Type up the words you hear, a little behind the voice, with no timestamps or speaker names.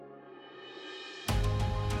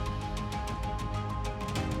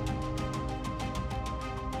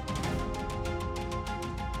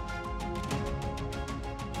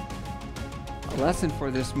lesson for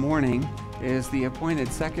this morning is the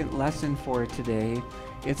appointed second lesson for today.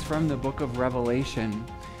 It's from the book of Revelation.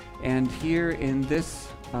 And here in this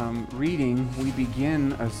reading, we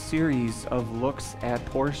begin a series of looks at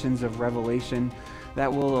portions of Revelation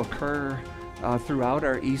that will occur throughout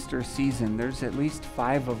our Easter season. There's at least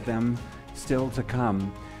 5 of them still to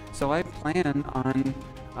come. So I plan on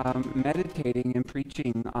meditating and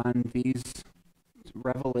preaching on these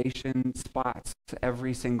Revelation spots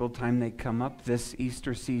every single time they come up this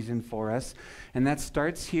Easter season for us. And that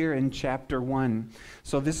starts here in chapter 1.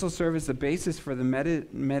 So this will serve as the basis for the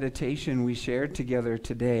meditation we shared together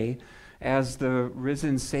today, as the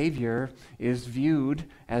risen Savior is viewed,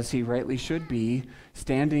 as he rightly should be,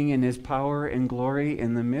 standing in his power and glory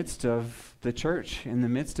in the midst of the church, in the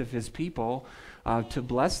midst of his people, to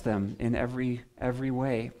bless them in every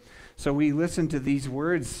way. So we listen to these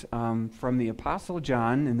words from the Apostle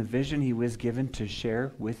John in the vision he was given to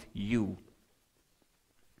share with you.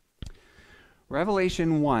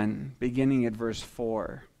 Revelation 1, beginning at verse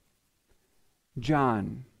 4.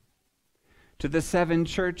 John, to the 7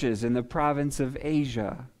 churches in the province of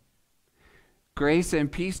Asia, grace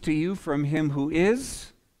and peace to you from him who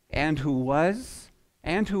is, and who was,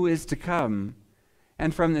 and who is to come,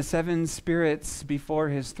 and from the 7 spirits before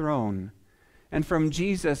his throne, and from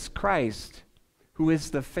Jesus Christ, who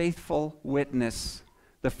is the faithful witness,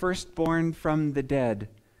 the firstborn from the dead,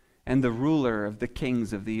 and the ruler of the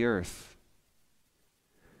kings of the earth.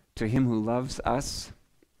 To him who loves us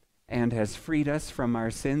and has freed us from our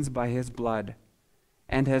sins by his blood,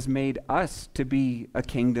 and has made us to be a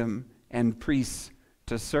kingdom and priests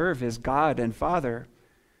to serve his God and Father,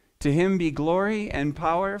 to him be glory and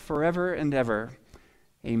power forever and ever.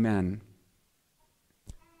 Amen.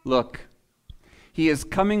 Look, he is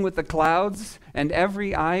coming with the clouds, and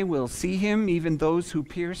every eye will see him, even those who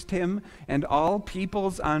pierced him, and all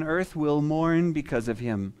peoples on earth will mourn because of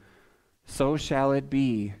him. So shall it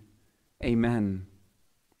be. Amen.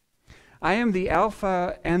 I am the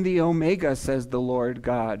Alpha and the Omega, says the Lord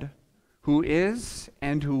God, who is,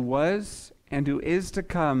 and who was, and who is to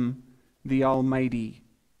come, the Almighty.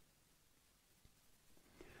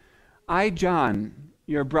 I, John,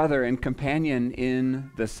 your brother and companion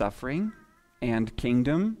in the suffering and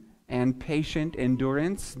kingdom and patient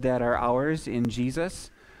endurance that are ours in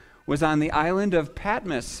Jesus, was on the island of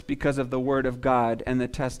Patmos because of the word of God and the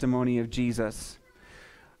testimony of Jesus.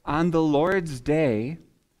 On the Lord's day,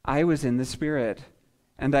 I was in the Spirit,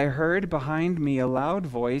 and I heard behind me a loud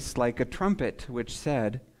voice like a trumpet, which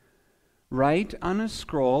said, "Write on a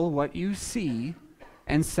scroll what you see,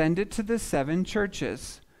 and send it to the 7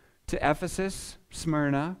 churches, to Ephesus,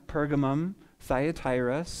 Smyrna, Pergamum,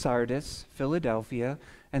 Thyatira, Sardis, Philadelphia,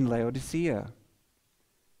 and Laodicea."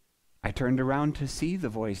 I turned around to see the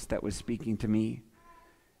voice that was speaking to me.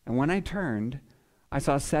 And when I turned, I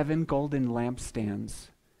saw 7 golden lampstands.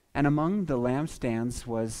 And among the lampstands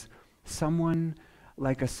was someone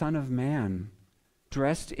like a son of man,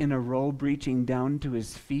 dressed in a robe reaching down to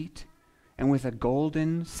his feet, and with a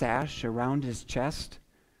golden sash around his chest.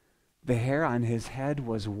 The hair on his head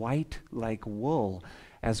was white like wool,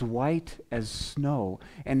 as white as snow,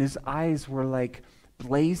 and his eyes were like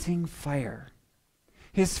blazing fire.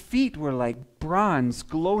 His feet were like bronze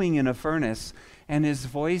glowing in a furnace, and his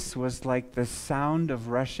voice was like the sound of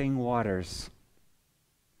rushing waters.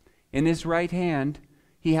 In his right hand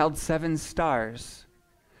he held 7 stars,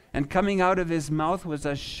 and coming out of his mouth was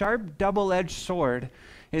a sharp double-edged sword.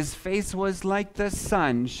 His face was like the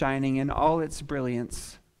sun shining in all its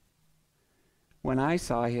brilliance. When I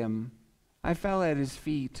saw him, I fell at his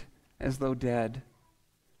feet as though dead.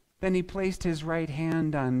 Then he placed his right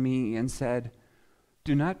hand on me and said,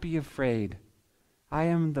 "Do not be afraid. I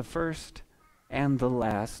am the first and the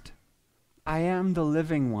last. I am the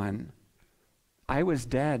living one. I was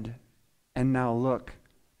dead, and now look,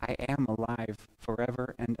 I am alive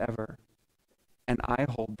forever and ever, and I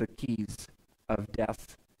hold the keys of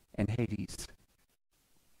death and Hades."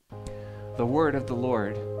 The word of the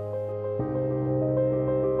Lord.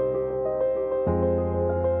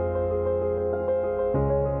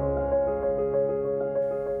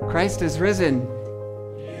 Christ is risen.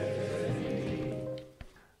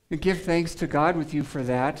 We give thanks to God with you for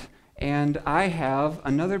that. And I have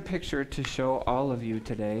another picture to show all of you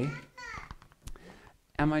today.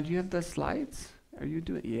 Emma, do you have the slides? Are you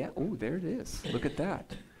doing? Yeah. Oh, there it is. Look at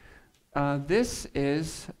that. This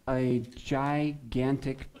is a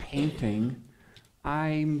gigantic painting.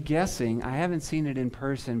 I'm guessing, I haven't seen it in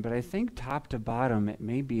person, but I think top to bottom it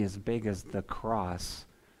may be as big as the cross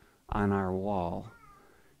on our wall,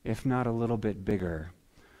 if not a little bit bigger.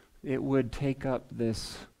 It would take up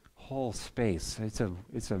this whole space.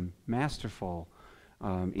 It's a masterful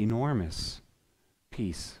enormous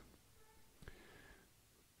peace.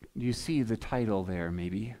 You see the title there,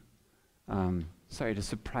 maybe. Sorry to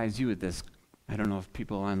surprise you with this. I don't know if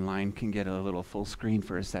people online can get a little full screen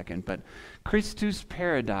for a second, but Christus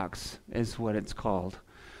Paradox is what it's called.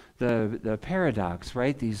 The paradox,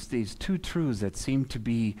 right? These two truths that seem to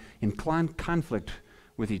be in conflict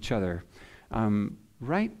with each other.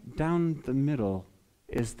 Right down the middle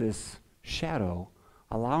is this shadow,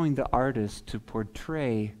 allowing the artist to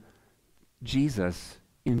portray Jesus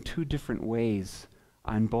in two different ways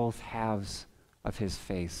on both halves of his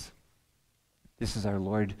face. This is our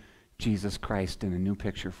Lord Jesus Christ in a new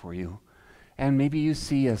picture for you. And maybe you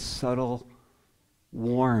see a subtle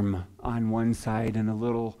warm on one side and a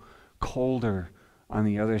little colder on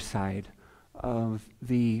the other side of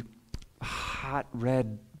the hot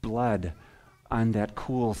red blood on that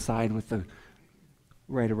cool side with the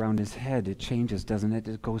right around his head. It changes, doesn't it?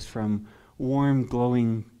 It goes from warm,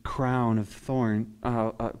 glowing crown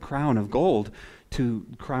of gold to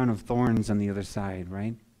crown of thorns on the other side,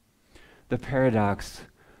 right? The paradox.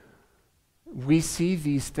 We see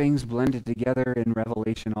these things blended together in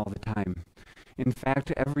Revelation all the time. In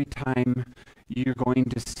fact, every time you're going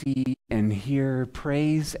to see and hear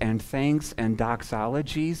praise and thanks and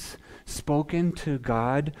doxologies spoken to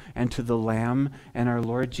God and to the Lamb and our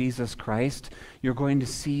Lord Jesus Christ, you're going to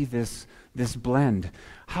see this blend.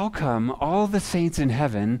 How come all the saints in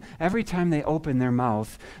heaven, every time they open their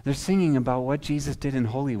mouth, they're singing about what Jesus did in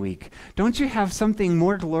Holy Week? Don't you have something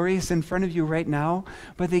more glorious in front of you right now?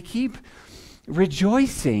 But they keep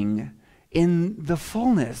rejoicing in the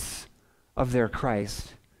fullness of their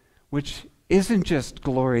Christ, which isn't just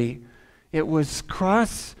glory. It was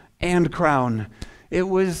cross and crown. It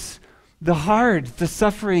was the hard, the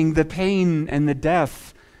suffering, the pain, and the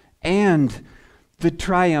death, and the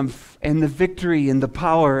triumph, and the victory, and the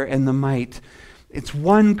power, and the might. It's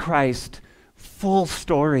one Christ, full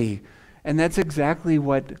story. And that's exactly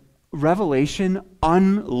what Revelation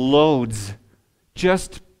unloads,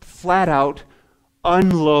 just flat out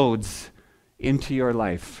unloads into your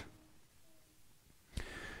life.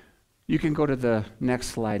 You can go to the next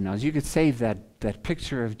slide now. You could save that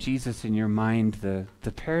picture of Jesus in your mind,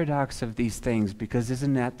 the paradox of these things, because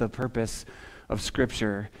isn't that the purpose of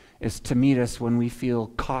Scripture, is to meet us when we feel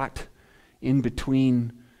caught in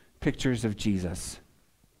between pictures of Jesus,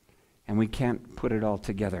 and we can't put it all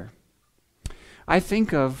together. I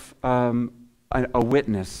think of a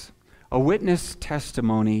witness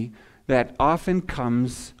testimony that often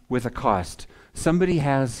comes with a cost. Somebody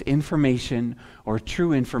has information or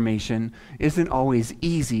true information. Isn't always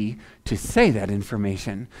easy to say that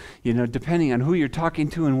information. You know, depending on who you're talking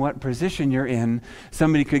to and what position you're in,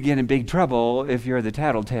 somebody could get in big trouble if you're the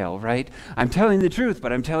tattletale, right? I'm telling the truth,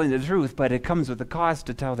 but it comes with a cost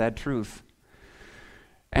to tell that truth.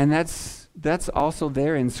 And that's also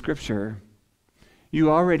there in Scripture. You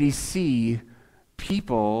already see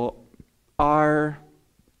people are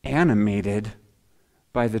animated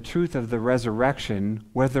by the truth of the resurrection,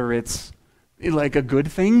 whether it's like a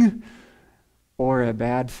good thing or a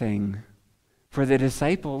bad thing. For the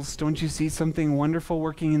disciples, don't you see something wonderful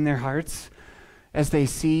working in their hearts as they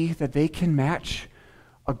see that they can match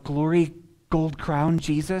a glory gold crown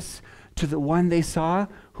Jesus to the one they saw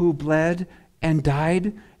who bled and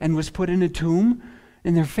died and was put in a tomb,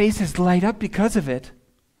 and their faces light up because of it.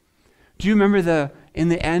 Do you remember in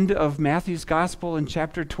the end of Matthew's Gospel in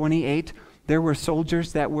chapter 28, there were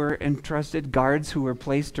soldiers that were entrusted, guards who were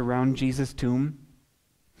placed around Jesus' tomb.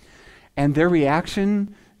 And their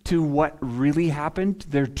reaction to what really happened,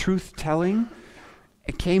 their truth-telling,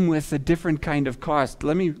 it came with a different kind of cost.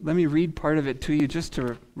 Let me read part of it to you just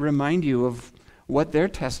to remind you of what their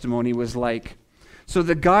testimony was like. So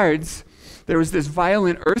the guards, there was this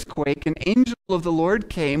violent earthquake. An angel of the Lord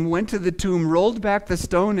came, went to the tomb, rolled back the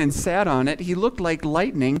stone, and sat on it. He looked like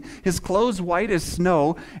lightning, his clothes white as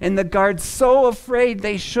snow, and the guards, so afraid,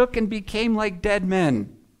 they shook and became like dead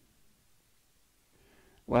men.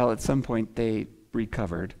 Well, at some point, they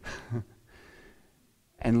recovered.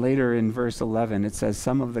 And later in verse 11, it says,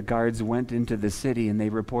 some of the guards went into the city, and they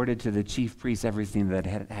reported to the chief priests everything that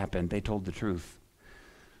had happened. They told the truth.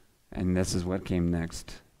 And this is what came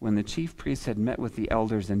next. When the chief priests had met with the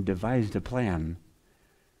elders and devised a plan,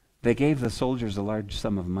 they gave the soldiers a large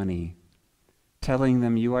sum of money, telling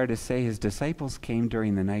them, you are to say his disciples came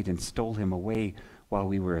during the night and stole him away while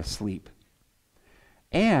we were asleep.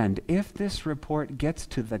 And if this report gets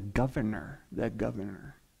to the governor,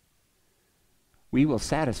 we will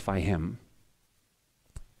satisfy him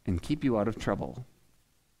and keep you out of trouble.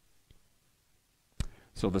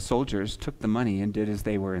 So the soldiers took the money and did as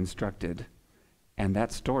they were instructed. And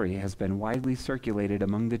that story has been widely circulated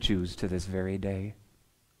among the Jews to this very day.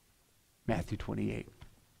 Matthew 28.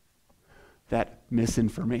 That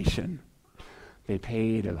misinformation. They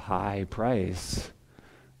paid a high price.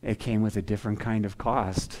 It came with a different kind of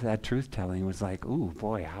cost. That truth-telling was like, ooh,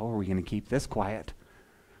 boy, how are we going to keep this quiet?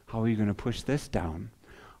 How are you going to push this down?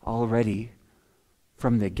 Already,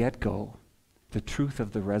 from the get-go, the truth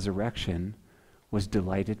of the resurrection was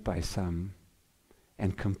delighted by some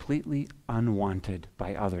and completely unwanted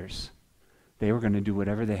by others. They were going to do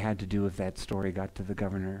whatever they had to do if that story got to the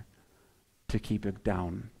governor to keep it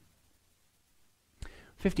down.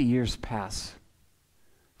 50 years pass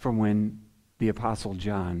from when the Apostle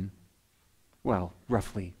John, well,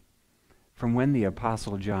 roughly, from when the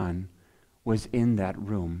Apostle John was in that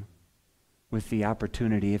room with the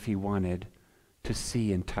opportunity, if he wanted, to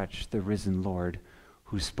see and touch the risen Lord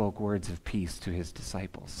who spoke words of peace to his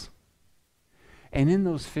disciples. And in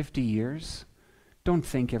those 50 years, don't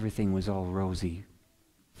think everything was all rosy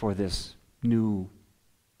for this new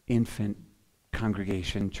infant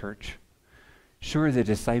congregation church. Sure, the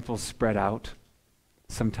disciples spread out,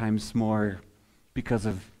 sometimes more because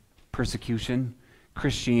of persecution.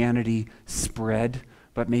 Christianity spread,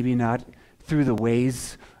 but maybe not through the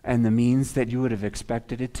ways and the means that you would have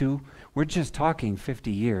expected it to. We're just talking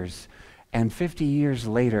 50 years. And 50 years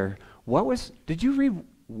later, did you read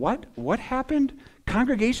what happened?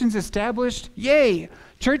 Congregations established, yay!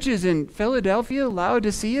 Churches in Philadelphia,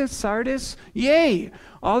 Laodicea, Sardis, yay!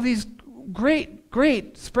 All these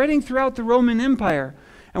great, spreading throughout the Roman Empire.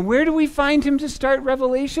 And where do we find him to start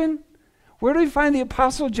Revelation? Where do we find the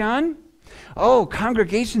Apostle John? Oh,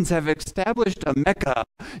 congregations have established a Mecca.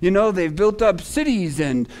 They've built up cities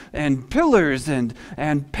and pillars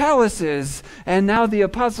and palaces. And now the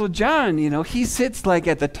Apostle John, he sits like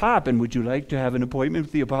at the top. And would you like to have an appointment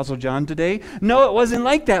with the Apostle John today? No, it wasn't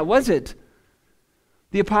like that, was it?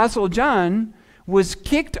 The Apostle John was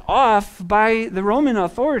kicked off by the Roman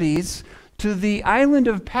authorities to the island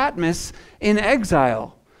of Patmos in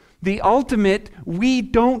exile. The ultimate, we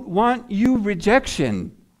don't want you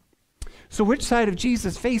rejection. So which side of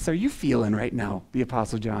Jesus' face are you feeling right now, the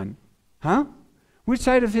Apostle John? Huh? Which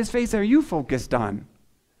side of his face are you focused on?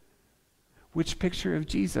 Which picture of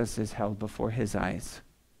Jesus is held before his eyes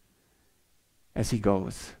as he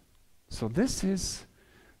goes? So this is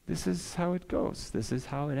how it goes. This is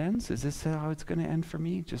how it ends. Is this how it's going to end for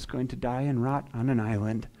me? Just going to die and rot on an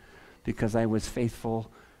island because I was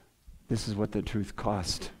faithful. This is what the truth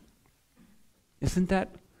cost. Isn't that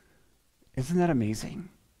amazing?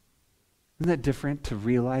 Isn't that different to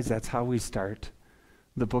realize that's how we start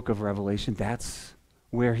the book of Revelation? That's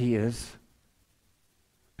where he is.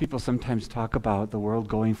 People sometimes talk about the world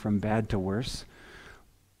going from bad to worse.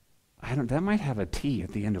 That might have a T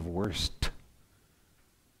at the end of worst.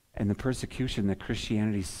 And the persecution that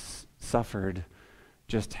Christianity suffered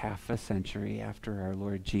just half a century after our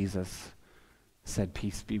Lord Jesus said,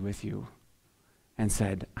 "Peace be with you," and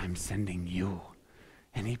said, "I'm sending you."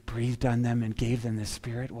 And he breathed on them and gave them the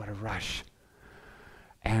Spirit. What a rush.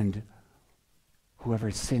 And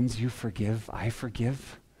whoever sins you forgive, I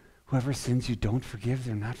forgive. Whoever sins you don't forgive,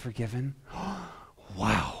 they're not forgiven.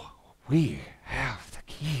 Wow, we have the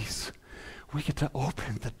keys. We get to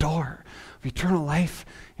open the door of eternal life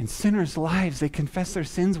in sinners' lives. They confess their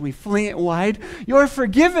sins. We fling it wide. You're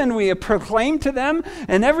forgiven, we proclaim to them.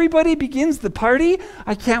 And everybody begins the party.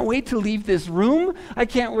 I can't wait to leave this room. I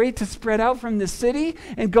can't wait to spread out from this city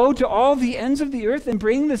and go to all the ends of the earth and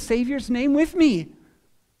bring the Savior's name with me.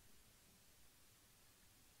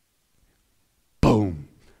 Boom.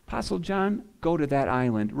 Apostle John, go to that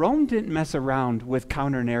island. Rome didn't mess around with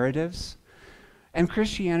counter-narratives. And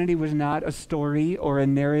Christianity was not a story or a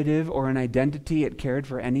narrative or an identity it cared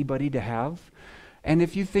for anybody to have. And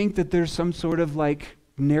if you think that there's some sort of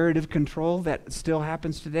narrative control that still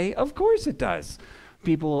happens today, of course it does.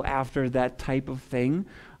 People after that type of thing.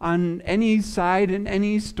 On any side in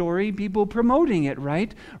any story, people promoting it,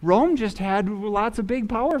 right? Rome just had lots of big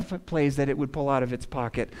power plays that it would pull out of its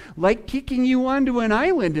pocket, like kicking you onto an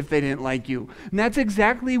island if they didn't like you. And that's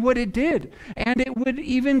exactly what it did. And it would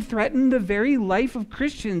even threaten the very life of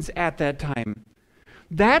Christians at that time.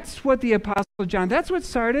 That's what the Apostle John, that's what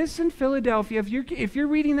Sardis and Philadelphia, if you're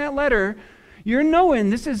reading that letter, you're knowing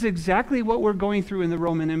this is exactly what we're going through in the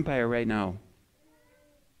Roman Empire right now.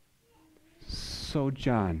 So,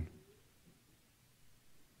 John,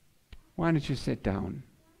 why don't you sit down?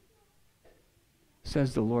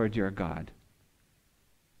 Says the Lord your God,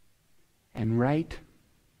 and write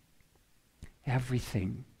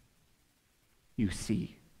everything you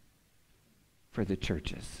see for the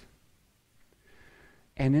churches.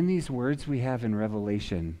 And in these words we have in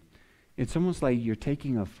Revelation, It's almost like you're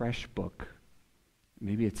taking a fresh book.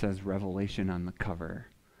 Maybe it says Revelation on the cover.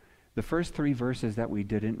 The first 3 verses that we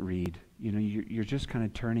didn't read, you're just kind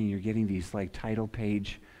of turning, you're getting these like title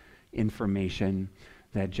page information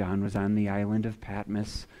that John was on the island of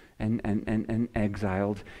Patmos and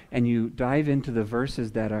exiled. And you dive into the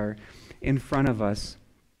verses that are in front of us.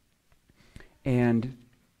 And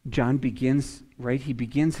John begins, right? He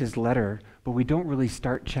begins his letter, but we don't really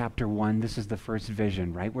start chapter 1. This is the first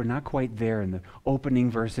vision, right? We're not quite there in the opening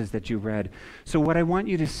verses that you read. So what I want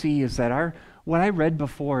you to see is that what I read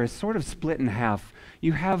before is sort of split in half.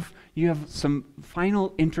 You have some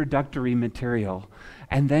final introductory material,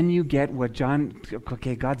 and then you get what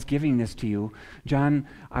God's giving this to you. John,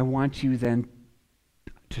 I want you then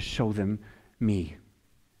to show them me.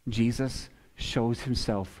 Jesus shows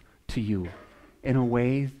himself to you in a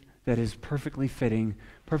way that is perfectly fitting,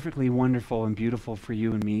 perfectly wonderful and beautiful for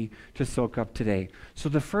you and me to soak up today. So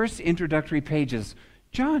the first introductory page is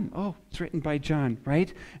John. Oh, it's written by John,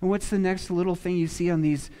 right? And what's the next little thing you see on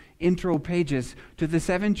these intro pages? To the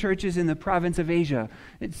 7 churches in the province of Asia.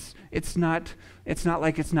 It's not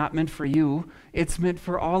like it's not meant for you. It's meant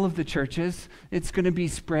for all of the churches. It's going to be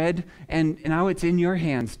spread, and now it's in your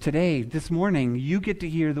hands today, this morning. You get to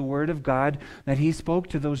hear the word of God that he spoke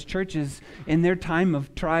to those churches in their time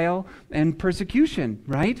of trial and persecution,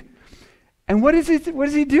 right? And what does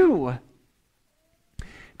he do?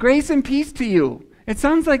 Grace and peace to you. It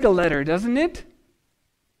sounds like a letter, doesn't it?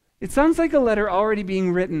 It sounds like a letter already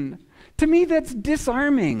being written. To me, that's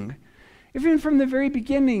disarming. Even from the very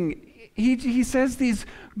beginning, he says these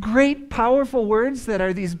great, powerful words that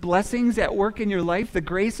are these blessings at work in your life, the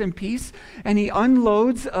grace and peace, and he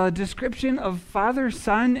unloads a description of Father,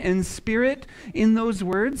 Son, and Spirit in those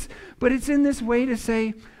words. But it's in this way to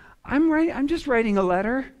say, I'm just writing a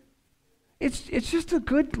letter. It's just a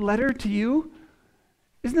good letter to you.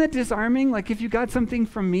 Isn't that disarming? Like if you got something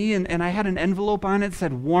from me and I had an envelope on it that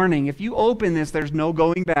said, warning, if you open this, there's no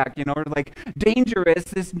going back, or like dangerous,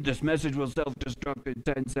 this message will self-destruct in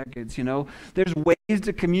 10 seconds, There's ways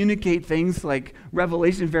to communicate things like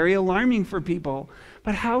Revelation, very alarming for people.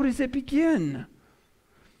 But how does it begin?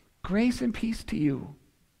 Grace and peace to you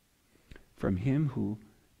from him who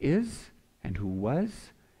is and who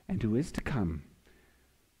was and who is to come,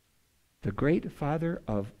 the great Father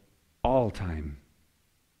of all time.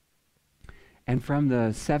 And from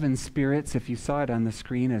the 7 spirits, if you saw it on the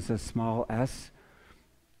screen as a small s,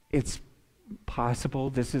 it's possible.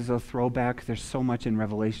 This is a throwback. There's so much in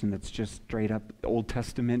Revelation that's just straight up Old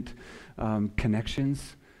Testament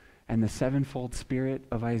connections. And the 7-fold spirit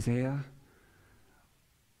of Isaiah,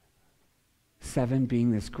 7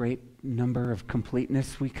 being this great number of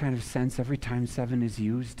completeness, we kind of sense every time 7 is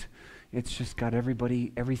used. It's just got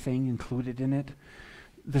everything included in it.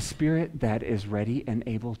 The Spirit that is ready and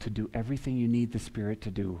able to do everything you need the Spirit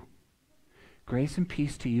to do. Grace and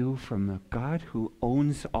peace to you from the God who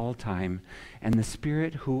owns all time, and the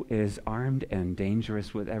Spirit who is armed and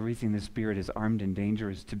dangerous with everything the Spirit is armed and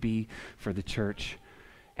dangerous to be for the church,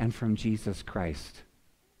 and from Jesus Christ,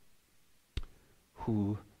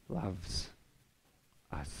 who loves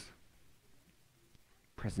us.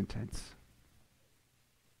 Present tense.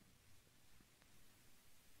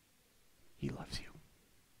 He loves you.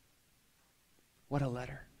 What a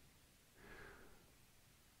letter.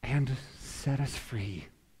 And set us free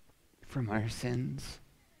from our sins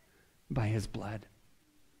by his blood.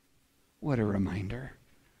 What a reminder.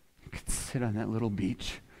 You could sit on that little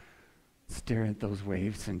beach, stare at those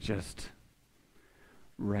waves, and just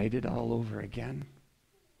write it all over again.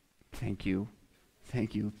 Thank you.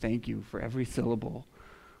 Thank you. Thank you for every syllable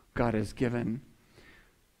God has given.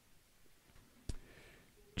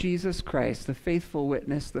 Jesus Christ, the faithful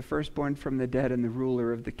witness, the firstborn from the dead, and the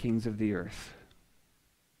ruler of the kings of the earth.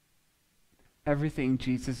 Everything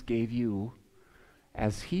Jesus gave you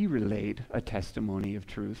as he relayed a testimony of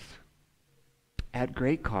truth at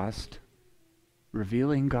great cost,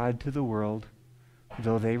 revealing God to the world,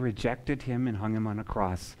 though they rejected him and hung him on a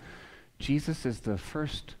cross. Jesus is the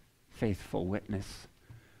first faithful witness.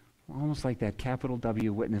 Almost like that capital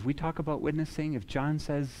W witness. We talk about witnessing. If John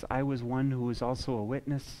says, I was one who was also a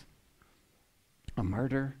witness, a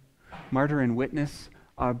martyr. Martyr and witness,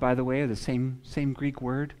 by the way, are the same Greek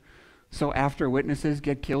word. So after witnesses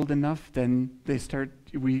get killed enough, then they start,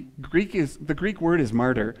 the Greek word is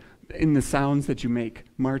martyr in the sounds that you make.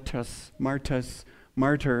 Martus, martus,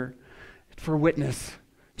 martyr, for witness.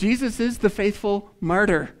 Jesus is the faithful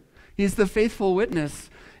martyr. He's the faithful witness.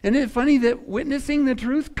 Isn't it funny that witnessing the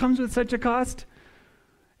truth comes with such a cost?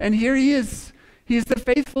 And here he is. He's the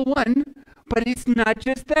faithful one, but he's not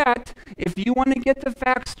just that. If you want to get the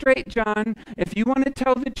facts straight, John, if you want to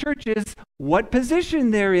tell the churches what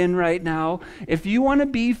position they're in right now, if you want to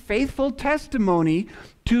be faithful testimony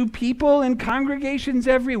to people and congregations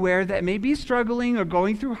everywhere that may be struggling or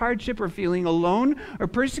going through hardship or feeling alone or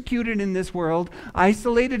persecuted in this world,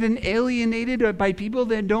 isolated and alienated by people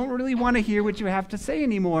that don't really want to hear what you have to say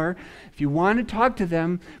anymore, if you want to talk to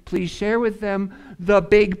them, please share with them the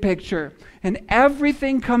big picture. And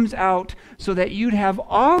everything comes out so that you'd have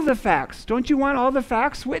all the facts. Don't you want all the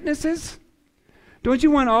facts, witnesses? Don't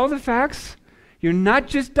you want all the facts? You're not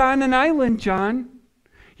just on an island, John.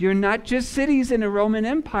 You're not just cities in a Roman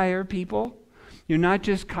Empire, people. You're not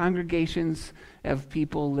just congregations of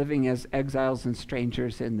people living as exiles and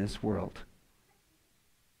strangers in this world.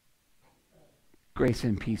 Grace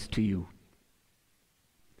and peace to you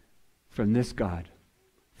from this God,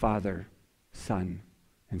 Father, Son,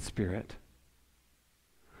 and Spirit.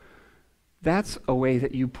 That's a way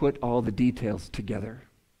that you put all the details together.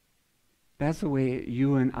 That's the way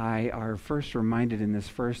you and I are first reminded in this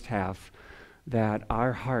first half that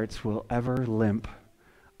our hearts will ever limp,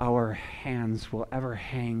 our hands will ever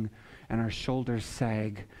hang, and our shoulders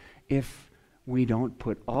sag if we don't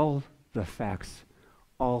put all the facts,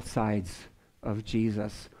 all sides of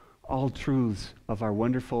Jesus, all truths of our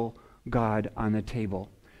wonderful God on the table.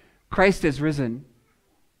 Christ is risen.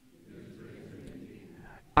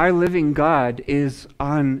 Our living God is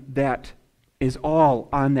all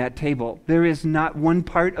on that table. There is not one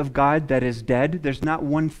part of God that is dead. There's not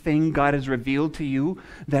one thing God has revealed to you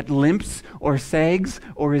that limps or sags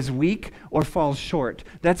or is weak or falls short.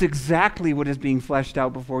 That's exactly what is being fleshed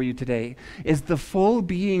out before you today, is the full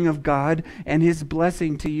being of God and his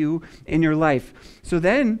blessing to you in your life. So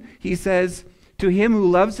then he says, to him who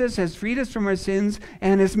loves us, has freed us from our sins,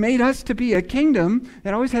 and has made us to be a kingdom.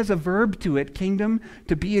 That always has a verb to it, kingdom,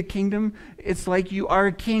 to be a kingdom. It's like you are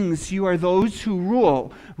kings. You are those who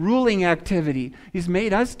rule, ruling activity. He's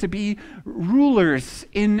made us to be rulers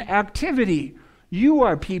in activity. You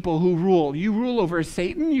are people who rule. You rule over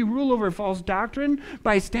Satan. You rule over false doctrine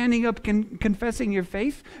by standing up confessing your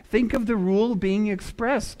faith. Think of the rule being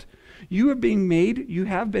expressed. You have been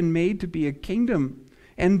made to be a kingdom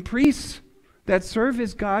and priests that serve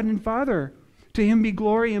his God and Father. To him be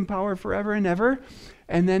glory and power forever and ever.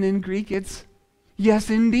 And then in Greek it's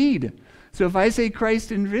yes indeed. So if I say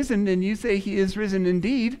Christ is risen and you say he is risen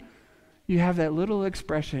indeed, you have that little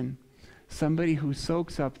expression. Somebody who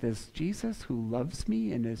soaks up this Jesus who loves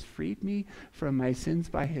me and has freed me from my sins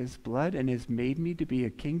by his blood and has made me to be a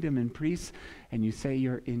kingdom and priest, and you say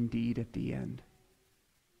you're indeed at the end.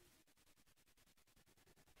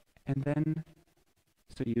 And then,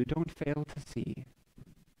 so you don't fail to see,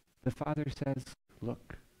 the Father says,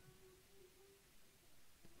 look,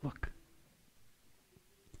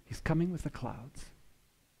 he's coming with the clouds,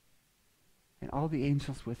 and all the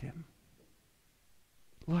angels with him.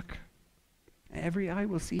 Look, every eye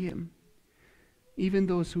will see him, even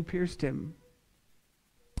those who pierced him,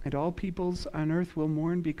 and all peoples on earth will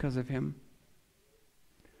mourn because of him.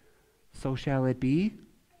 So shall it be.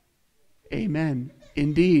 Amen.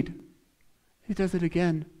 Indeed. He does it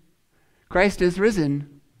again. Christ is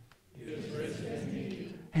risen. He is risen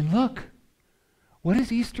indeed. And look, what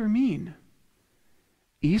does Easter mean?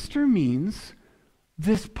 Easter means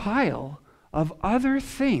this pile of other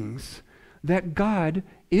things that God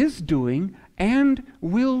is doing and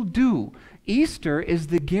will do. Easter is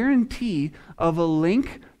the guarantee of a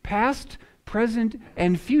link, past, present,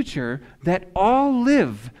 and future, that all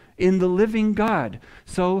live in the living God.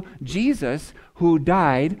 So Jesus, who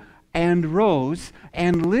died and rose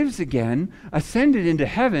and lives again, ascended into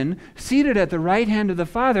heaven, seated at the right hand of the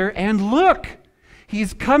Father, and look,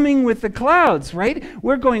 he's coming with the clouds, right?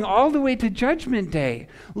 We're going all the way to Judgment Day.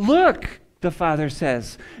 Look, the Father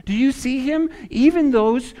says, do you see him? Even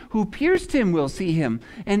those who pierced him will see him,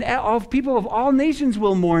 and all people of all nations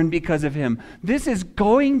will mourn because of him. This is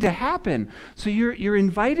going to happen. So you're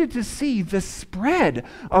invited to see the spread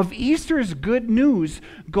of Easter's good news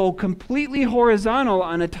go completely horizontal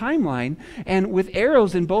on a timeline and with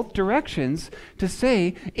arrows in both directions to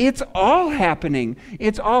say it's all happening.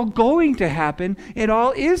 It's all going to happen. It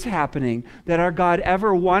all is happening that our God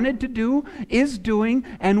ever wanted to do, is doing,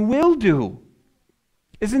 and will do.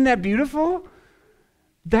 Isn't that beautiful?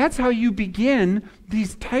 That's how you begin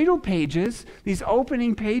these title pages, these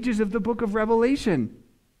opening pages of the book of Revelation.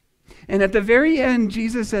 And at the very end,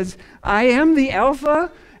 Jesus says, I am the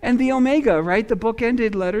Alpha and the Omega, right? The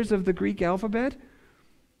bookended letters of the Greek alphabet.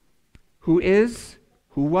 Who is,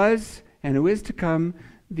 who was, and who is to come,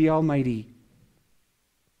 the Almighty.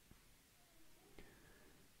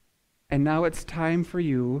 And now it's time for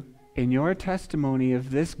you, in your testimony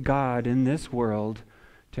of this God in this world,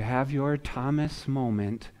 to have your Thomas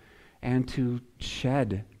moment and to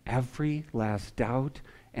shed every last doubt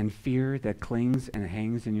and fear that clings and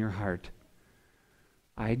hangs in your heart.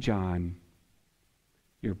 I, John,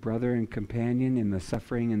 your brother and companion in the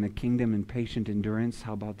suffering and the kingdom and patient endurance.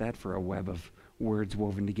 How about that for a web of words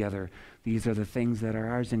woven together? These are the things that are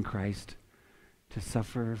ours in Christ, to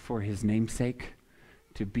suffer for his namesake,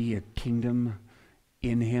 to be a kingdom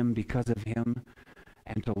in him because of him,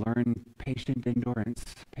 and to learn patient endurance,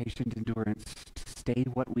 to stay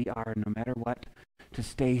what we are no matter what, to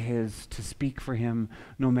stay his, to speak for him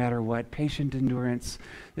no matter what. Patient endurance,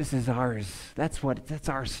 this is ours. That's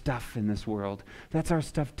our stuff in this world. That's our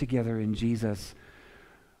stuff together in Jesus.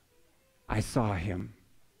 I saw him.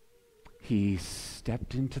 He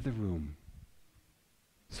stepped into the room,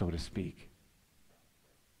 so to speak,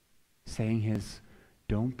 saying his,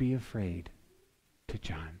 "Don't be afraid," to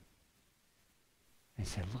John. I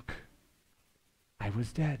said, "Look, I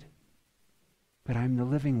was dead, but I'm the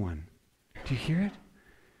living one." Do you hear it?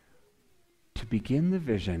 To begin the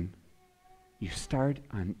vision, you start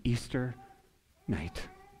on Easter night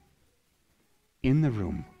in the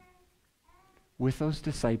room with those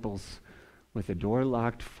disciples, with the door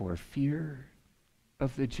locked for fear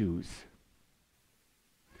of the Jews,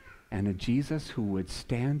 and a Jesus who would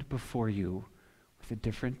stand before you with a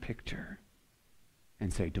different picture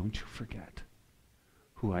and say, "Don't you forget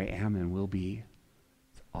who I am and will be."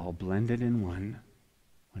 It's all blended in one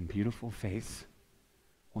beautiful face,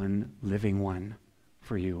 one living one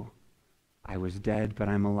for you. I was dead, but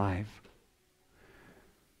I'm alive.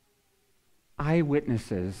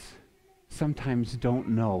 Eyewitnesses sometimes don't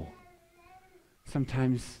know.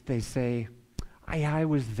 Sometimes they say, I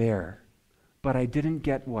was there, but I didn't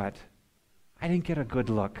get what? I didn't get a good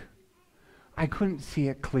look. I couldn't see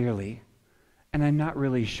it clearly, and I'm not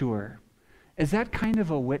really sure. Is that kind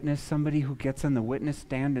of a witness somebody who gets on the witness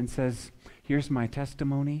stand and says, "Here's my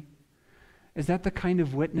testimony"? Is that the kind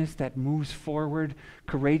of witness that moves forward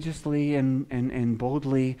courageously and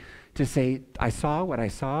boldly to say, "I saw what I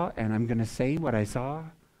saw, and I'm going to say what I saw"?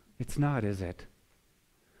 It's not, is it?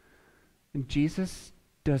 And Jesus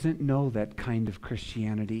doesn't know that kind of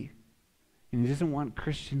Christianity, and he doesn't want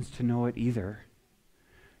Christians to know it either.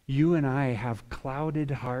 You and I have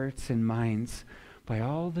clouded hearts and minds by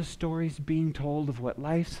all the stories being told of what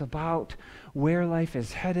life's about, where life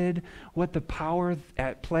is headed, what the power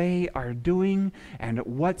at play are doing, and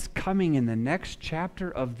what's coming in the next chapter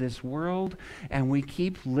of this world. And we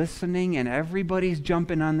keep listening, and everybody's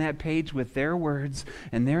jumping on that page with their words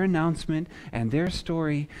and their announcement and their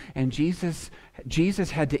story. And Jesus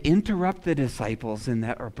had to interrupt the disciples in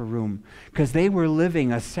that upper room because they were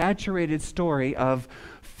living a saturated story of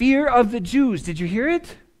fear of the Jews. Did you hear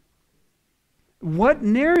it? What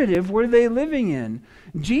narrative were they living in?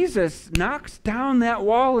 Jesus knocks down that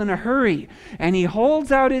wall in a hurry, and he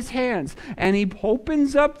holds out his hands, and he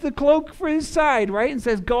opens up the cloak for his side, right, and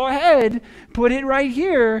says, "Go ahead, put it right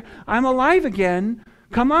here. I'm alive again.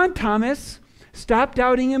 Come on, Thomas. Stop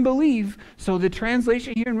doubting and believe." So the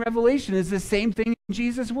translation here in Revelation is the same thing in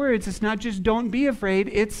Jesus' words. It's not just "don't be afraid,"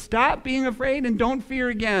 it's stop being afraid and don't fear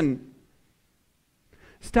again.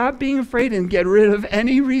 Stop being afraid and get rid of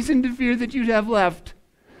any reason to fear that you'd have left.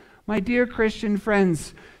 My dear Christian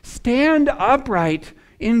friends, stand upright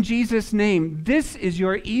in Jesus' name. This is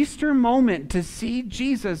your Easter moment to see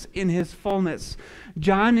Jesus in his fullness.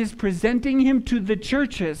 John is presenting him to the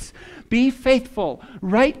churches. Be faithful.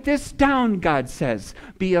 Write this down, God says.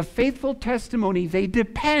 Be a faithful testimony. They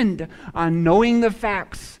depend on knowing the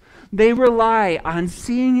facts. They rely on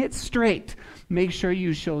seeing it straight. Make sure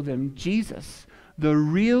you show them Jesus, the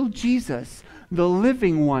real Jesus, the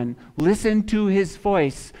living one. Listen to his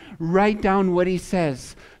voice. Write down what he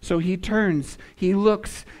says. So he turns, he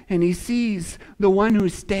looks, and he sees the one who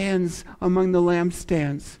stands among the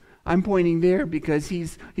lampstands. I'm pointing there because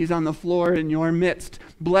he's on the floor in your midst,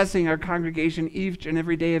 blessing our congregation each and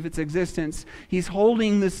every day of its existence. He's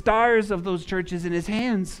holding the stars of those churches in his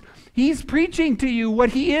hands. He's preaching to you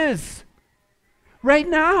what he is right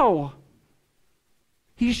now.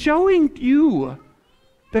 He's showing you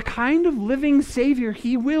the kind of living Savior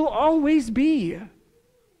he will always be.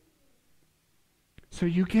 So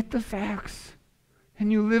you get the facts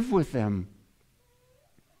and you live with them.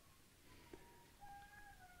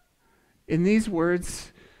 In these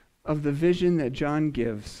words of the vision that John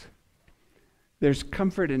gives, there's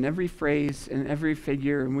comfort in every phrase and every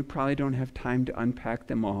figure, and we probably don't have time to unpack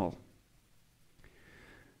them all.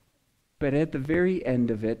 But at the very end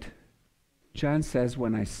of it, John says,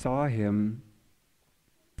 "When I saw him,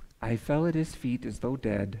 I fell at his feet as though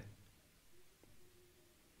dead.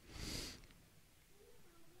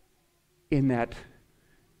 in that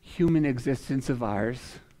human existence of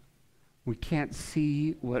ours, we can't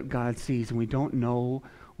see what God sees, and we don't know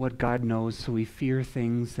what God knows, so we fear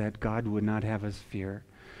things that God would not have us fear.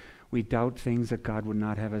 We doubt things that God would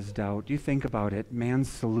not have us doubt. You think about it, man's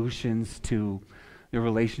solutions to the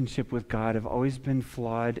relationship with God have always been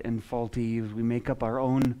flawed and faulty. We make up our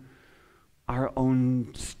own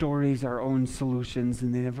stories, our own solutions,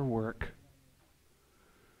 and they never work.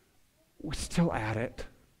 We're still at it.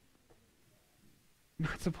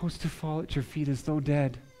 Not supposed to fall at your feet as though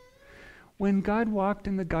dead. When God walked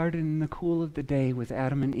in the garden in the cool of the day with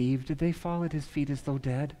Adam and Eve, did they fall at his feet as though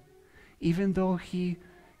dead? Even though he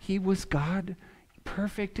was God,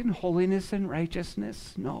 perfect in holiness and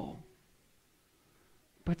righteousness? No.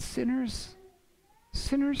 But sinners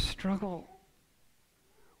struggle.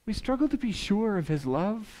 We struggle to be sure of his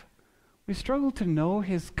love. We struggle to know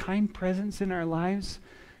his kind presence in our lives.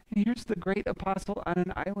 And here's the great apostle on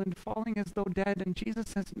an island falling as though dead, and Jesus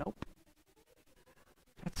says, nope.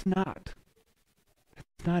 That's not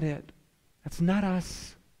it. That's not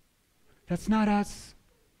us. That's not us.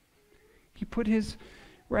 He put his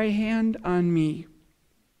right hand on me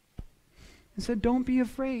and said, don't be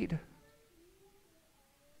afraid.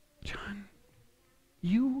 John,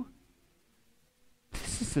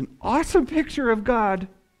 this is an awesome picture of God.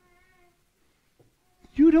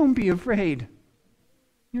 You don't be afraid.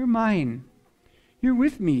 You're mine. You're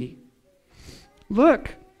with me.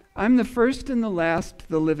 Look, I'm the first and the last,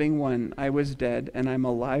 the living one. I was dead, and I'm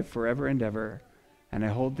alive forever and ever, and I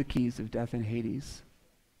hold the keys of death and Hades.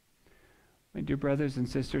 My dear brothers and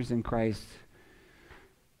sisters in Christ,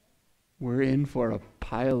 we're in for a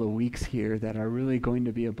pile of weeks here that are really going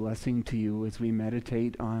to be a blessing to you as we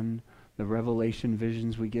meditate on the revelation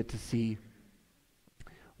visions we get to see.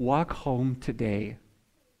 Walk home today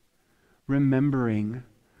remembering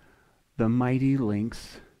the mighty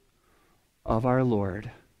links of our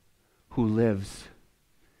Lord who lives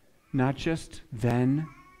not just then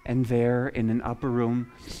and there in an upper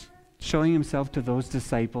room showing himself to those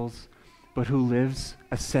disciples, but who lives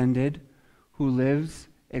ascended, who lives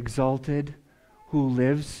exalted, who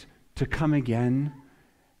lives to come again,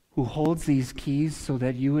 who holds these keys so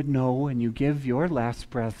that you would know and you give your last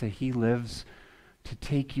breath that he lives to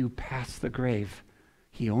take you past the grave.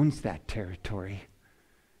 He owns that territory.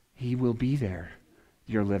 He will be there,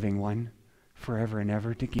 your living one, forever and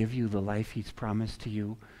ever, to give you the life he's promised to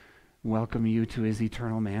you, welcome you to his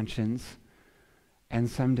eternal mansions. And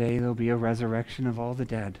someday there'll be a resurrection of all the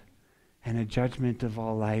dead and a judgment of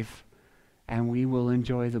all life, and we will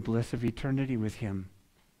enjoy the bliss of eternity with him.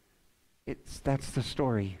 That's the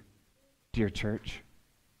story, dear church.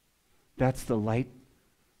 That's the light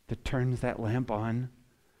that turns that lamp on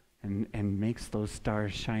and makes those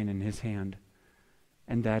stars shine in his hand.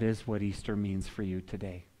 And that is what Easter means for you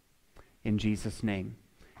today. In Jesus' name,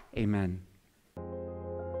 amen.